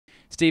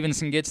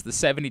Stevenson gets the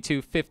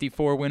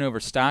 72-54 win over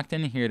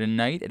Stockton here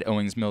tonight at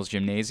Owings Mills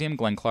Gymnasium.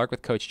 Glenn Clark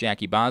with Coach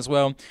Jackie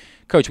Boswell.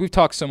 Coach, we've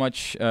talked so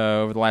much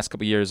over the last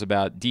couple of years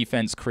about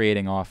defense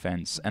creating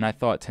offense, and I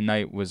thought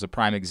tonight was a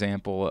prime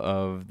example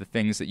of the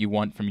things that you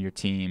want from your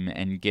team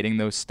and getting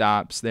those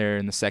stops there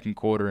in the second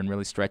quarter and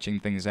really stretching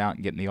things out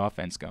and getting the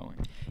offense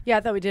going. Yeah,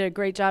 I thought we did a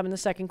great job in the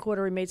second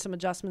quarter. We made some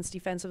adjustments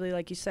defensively,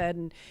 like you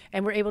said,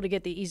 and we're able to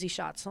get the easy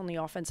shots on the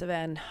offensive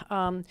end.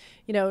 And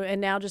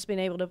now just being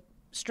able to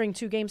string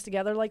 2 games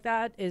together like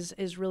that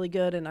is really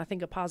good, and I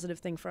think a positive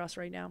thing for us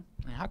right now.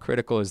 How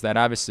critical is that?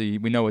 Obviously,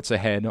 we know it's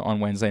ahead on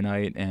Wednesday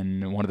night,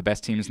 and one of the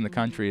best teams in the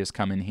country is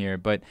coming here.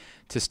 But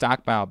to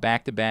stockpile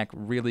back-to-back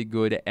really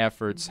good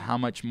efforts, how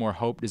much more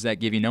hope does that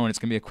give you, knowing it's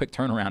going to be a quick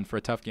turnaround for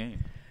a tough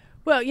game?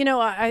 Well,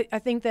 I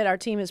think that our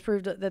team has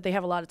proved that they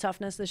have a lot of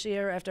toughness this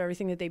year after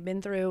everything that they've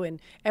been through, and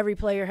every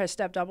player has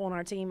stepped up on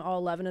our team. All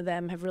 11 of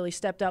them have really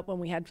stepped up when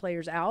we had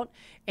players out,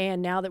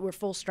 and now that we're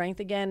full strength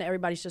again,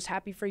 everybody's just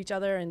happy for each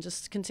other and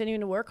just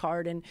continuing to work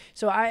hard. And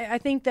so I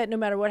think that no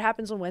matter what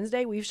happens on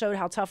Wednesday, we've showed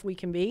how tough we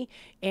can be,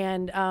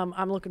 and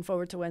I'm looking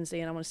forward to Wednesday,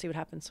 and I want to see what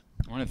happens.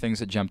 One of the things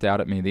that jumped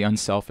out at me, the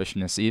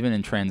unselfishness, even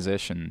in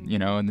transition,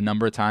 and the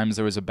number of times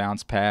there was a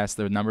bounce pass,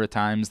 there were a number of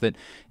times that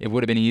it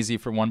would have been easy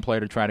for one player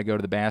to try to go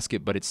to the basket,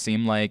 but it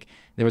seemed like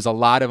there was a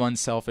lot of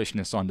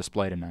unselfishness on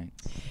display tonight.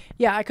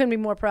 Yeah, I couldn't be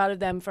more proud of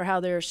them for how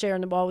they're sharing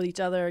the ball with each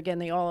other. Again,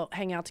 they all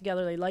hang out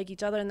together. They like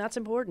each other, and that's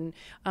important.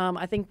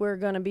 I think we're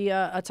going to be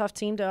a tough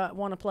team to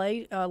want to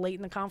play late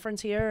in the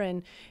conference here,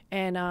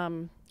 and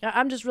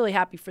I'm just really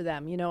happy for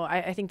them.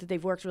 I think that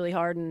they've worked really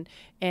hard,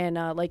 and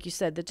like you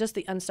said, that just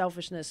the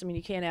unselfishness. I mean,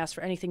 you can't ask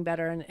for anything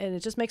better, and it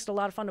just makes it a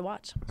lot of fun to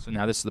watch. So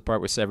now this is the part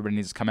where everybody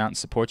needs to come out and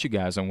support you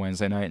guys on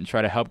Wednesday night and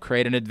try to help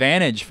create an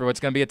advantage for what's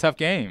going to be a tough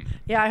game.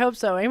 Yeah, I hope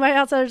so. Anybody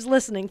else that's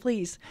listening,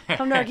 please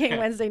come to our game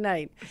Wednesday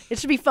night. It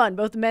should be fun,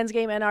 both the men's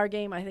game and our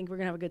game. I think we're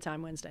going to have a good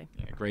time Wednesday.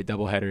 Yeah, great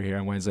doubleheader here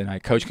on Wednesday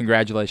night. Coach,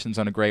 congratulations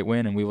on a great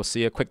win, and we will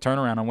see a quick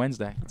turnaround on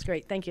Wednesday. That's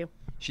great. Thank you.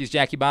 She's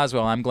Jackie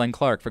Boswell. I'm Glenn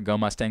Clark for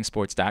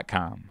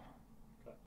GoMustangSports.com.